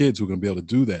few kids who are going to be able to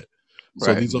do that.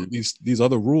 So these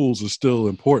other rules are still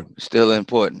important. Still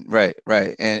important, right?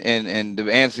 And to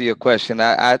answer your question,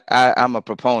 I'm a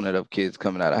proponent of kids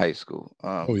coming out of high school.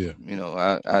 I look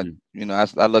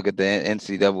at the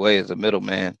NCAA as a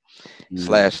middleman /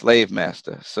 slave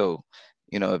master. So,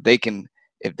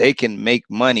 if they can make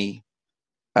money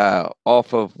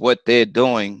off of what they're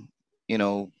doing,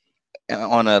 on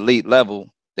an elite level,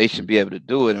 they should be able to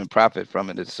do it and profit from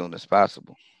it as soon as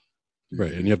possible.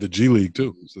 Right, and you have the G League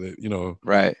too, so that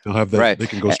right, they'll have that. Right. They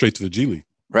can go straight to the G League.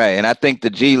 Right, and I think the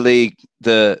G League,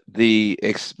 the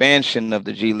expansion of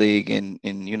the G League, and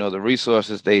the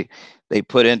resources they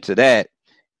put into that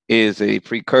is a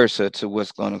precursor to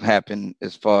what's going to happen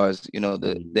as far as the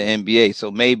NBA.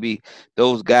 So maybe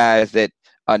those guys that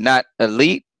are not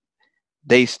elite,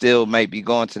 they still might be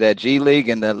going to that G League,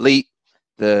 and the elite,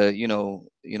 God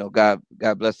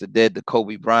bless the dead, the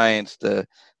Kobe Bryants, the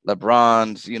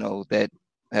LeBrons, that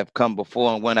have come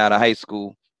before and went out of high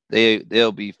school,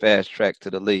 they'll be fast tracked to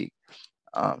the league.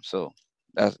 So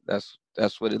that's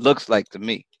what it looks like to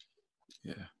me.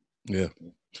 Yeah.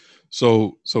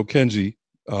 So Kenji,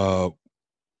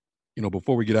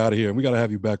 before we get out of here, and we got to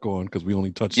have you back on because we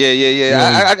only touched.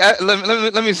 Yeah.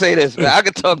 Let me say this, man. I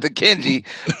could talk to Kenji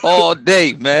all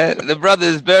day, man. The brother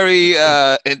is very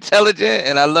intelligent,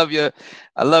 and I love your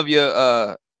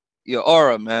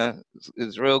aura, man.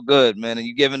 It's real good, man.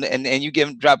 And you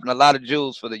dropping a lot of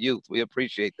jewels for the youth. We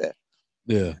appreciate that.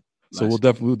 Yeah. So we'll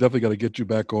definitely got to get you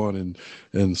back on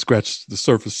and scratch the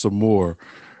surface some more.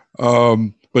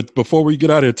 But before we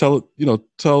get out of here,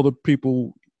 tell the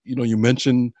people, you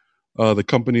mentioned the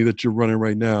company that you're running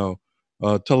right now.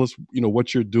 Tell us,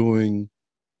 what you're doing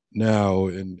now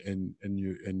and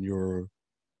your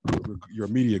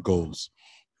immediate goals.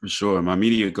 For sure. My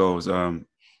immediate goals, I'm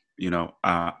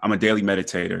a daily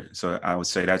meditator. So I would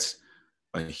say that's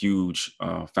a huge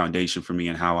foundation for me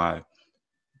in how I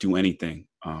do anything.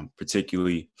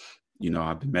 Particularly,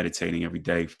 I've been meditating every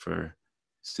day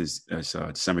since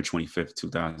December 25th,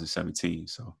 2017.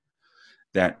 So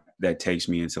that takes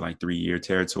me into like 3-year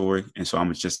territory. And so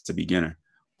I'm just a beginner.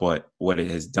 But what it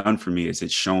has done for me is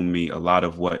it's shown me a lot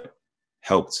of what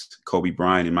helped Kobe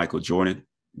Bryant and Michael Jordan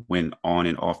win on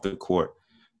and off the court.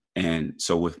 And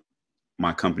so with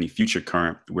my company, Future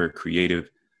Current, we're a creative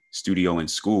studio and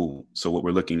school. So what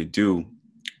we're looking to do,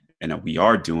 and that we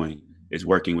are doing, is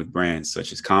working with brands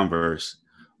such as Converse,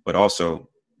 but also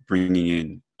bringing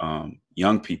in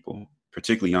young people,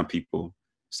 particularly young people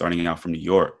starting out from New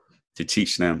York, to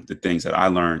teach them the things that I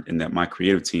learned and that my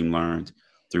creative team learned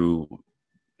through,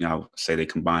 say they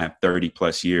combine 30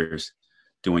 plus years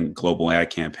doing global ad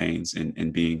campaigns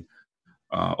and being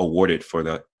awarded for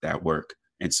that work.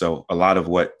 And so a lot of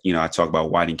what, I talk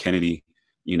about Wieden+Kennedy,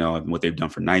 and what they've done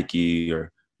for Nike,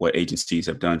 or what agencies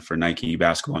have done for Nike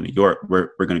basketball in New York,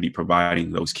 we're going to be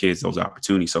providing those kids those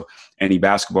opportunities. So any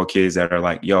basketball kids that are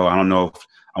like, yo, I don't know if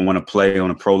I want to play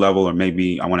on a pro level, or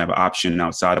maybe I want to have an option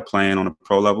outside of playing on a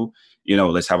pro level,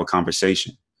 let's have a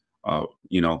conversation.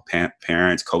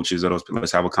 Parents, coaches,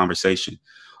 let's have a conversation.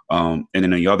 And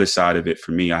then on the other side of it,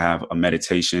 for me, I have a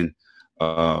meditation,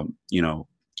 I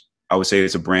would say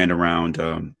it's a brand around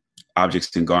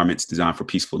objects and garments designed for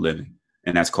peaceful living.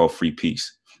 And that's called Free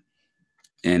Peace.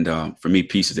 And for me,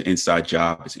 peace is an inside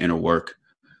job. It's inner work.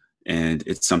 And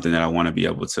it's something that I want to be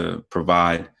able to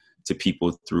provide to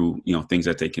people through, things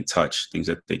that they can touch, things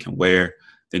that they can wear,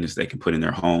 things they can put in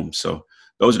their home. So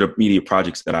those are the immediate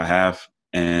projects that I have.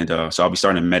 And so I'll be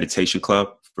starting a meditation club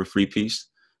for Free Peace,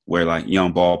 where like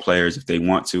young ball players, if they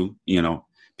want to,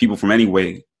 people from any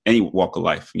walk of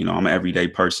life, I'm an everyday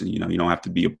person, you don't have to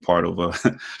be a part of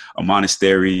a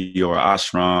monastery or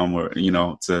ashram or,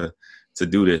 to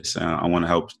do this. I want to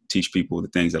help teach people the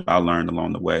things that I learned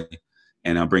along the way,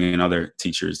 and I'm bringing in other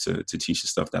teachers to teach the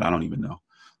stuff that I don't even know.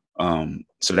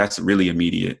 So that's really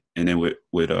immediate. And then with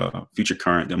Future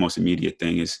Current, the most immediate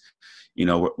thing is,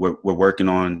 we're working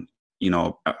on,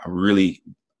 a really,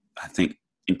 I think,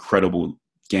 incredible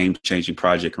game-changing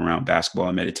project around basketball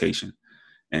and meditation.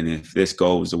 And if this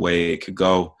goes the way it could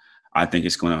go, I think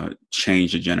it's going to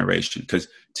change the generation. Because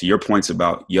to your points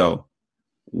about,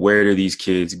 where do these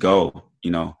kids go?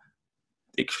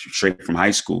 Straight from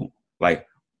high school, like,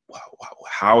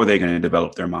 how are they going to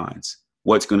develop their minds?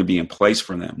 What's going to be in place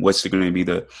for them? What's going to be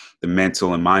the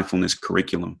mental and mindfulness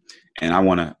curriculum? And I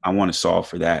want to solve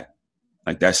for that.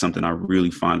 Like, that's something I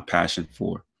really find passion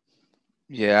for.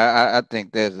 Yeah, I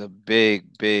think there's a big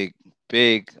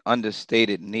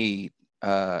understated need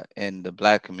in the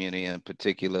Black community in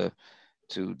particular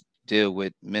to deal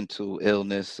with mental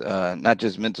illness, not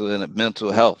just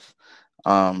mental health.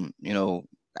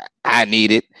 I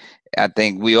need it. I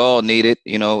think we all need it,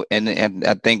 and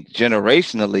I think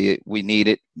generationally we need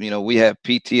it. We have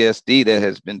PTSD that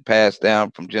has been passed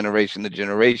down from generation to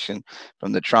generation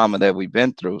from the trauma that we've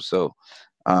been through. So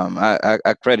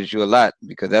I credit you a lot,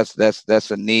 because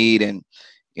that's a need. And,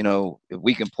 if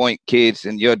we can point kids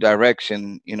in your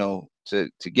direction,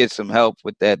 to get some help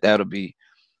with that,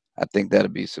 I think that'll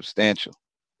be substantial.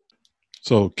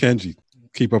 So Kenji,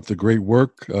 keep up the great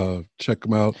work. Check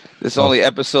them out. This is only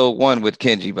episode 1 with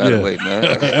Kenji, by the way, man.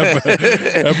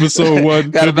 Episode 1.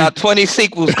 Got about 20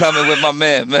 sequels coming with my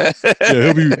man. Yeah,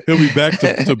 he'll be back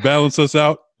to balance us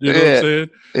out. You know what I'm saying?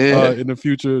 Yeah. In the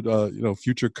future,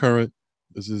 Future Current.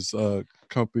 This is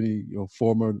company,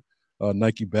 former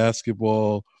Nike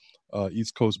basketball,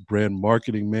 East Coast brand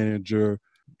marketing manager.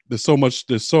 There's so much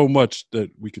that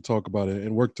we could talk about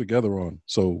and work together on.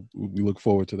 So we look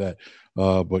forward to that.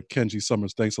 But Kenji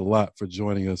Summers, thanks a lot for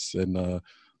joining us. And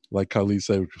like Khalid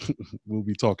said, we'll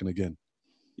be talking again.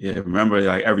 Yeah, remember,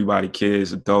 like, everybody,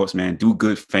 kids, adults, man, do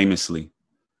good famously.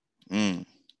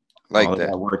 Like all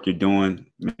that work you're doing,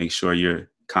 make sure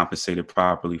you're compensated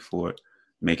properly for it.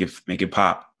 Make it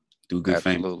pop. Do good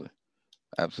famously.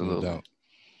 Absolutely. No doubt.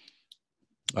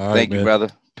 All right, Thank you, brother.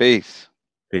 Peace.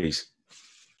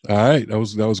 All right, that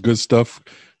was good stuff.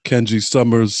 Kenji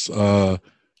Summers.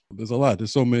 There's a lot.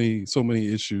 There's so many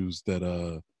issues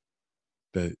that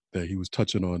he was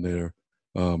touching on there.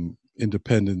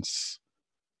 Independence.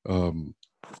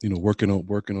 Working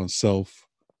on self.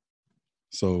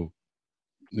 So,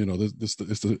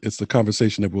 it's the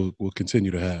conversation that we'll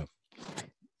continue to have.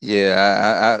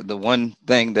 Yeah, I the one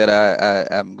thing that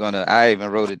I even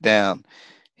wrote it down.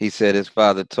 He said his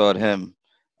father taught him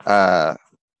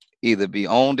either be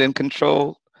owned and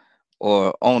controlled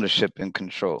or ownership and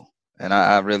control. And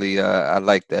I really I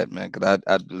like that, man, because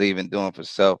I believe in doing for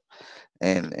self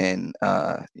and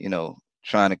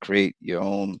trying to create your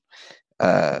own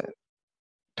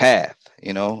path,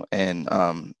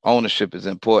 and ownership is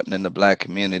important in the Black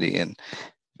community. And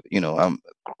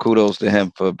kudos to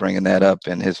him for bringing that up,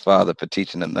 and his father for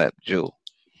teaching him that jewel.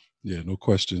 Yeah, no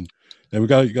question. And you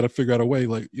got to figure out a way.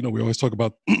 Like, we always talk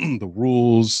about the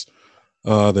rules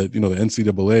that the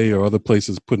NCAA or other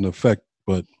places put in effect,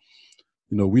 but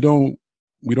we don't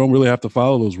really have to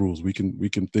follow those rules. We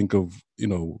can think of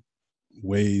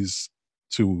ways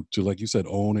to like you said,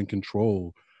 own and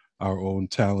control our own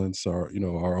talents, our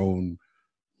own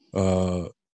own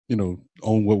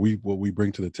what we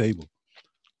bring to the table.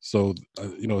 So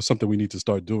it's something we need to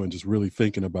start doing, just really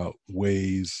thinking about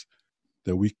ways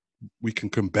that we can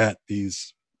combat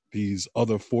these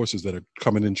other forces that are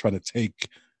coming in trying to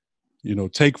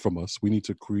take from us. We need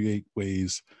to create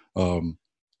ways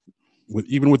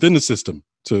even within the system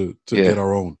to get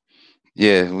our own.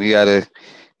 Yeah, we gotta,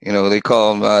 they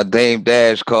call them, Dame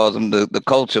Dash calls them the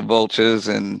culture vultures,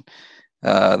 and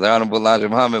the Honorable Elijah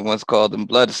Muhammad once called them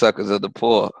bloodsuckers of the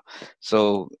poor.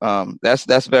 So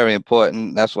that's very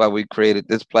important. That's why we created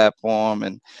this platform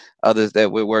and others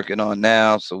that we're working on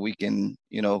now, so we can,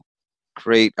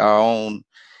 create our own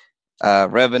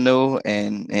revenue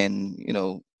and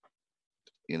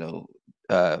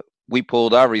we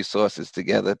pulled our resources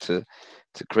together to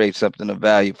create something of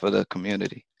value for the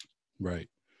community. Right.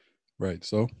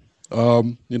 So,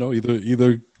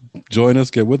 either join us,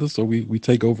 get with us, or we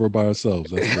take over by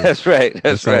ourselves. That's right.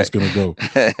 That's how it's going to go.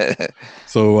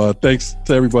 So thanks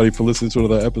to everybody for listening to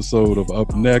another episode of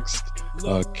Up Next.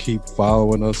 Keep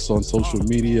following us on social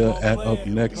media at Up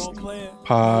Next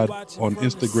Pod, on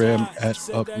Instagram at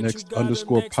Up Next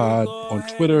 _pod, on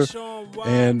Twitter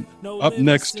And up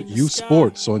next, Youth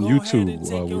Sports on YouTube.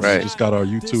 We just got our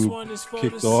YouTube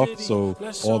kicked off, so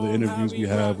all the interviews we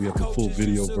have the full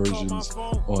video versions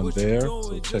on there.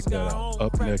 So check that out.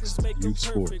 Up next, Youth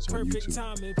Sports on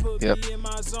YouTube. Yep.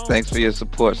 Thanks for your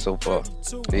support so far.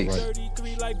 Peace.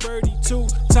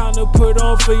 Time to put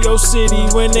on for your city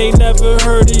when they never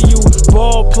heard of you.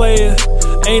 Ball player,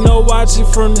 ain't no watching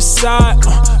from the side.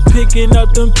 Picking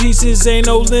up them pieces, ain't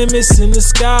no limits in the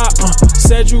sky.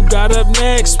 Said you got up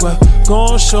next, well,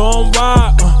 gon' show 'em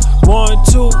why. 1,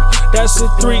 2, that's a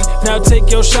 3. Now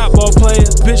take your shot, ball player.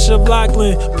 Bishop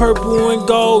Lachlan, purple and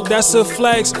gold, that's a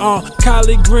flex.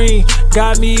 Kylie Green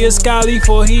got me a Scally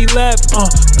before he left.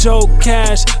 Joe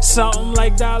Cash, something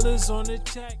like dollars on the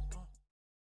check.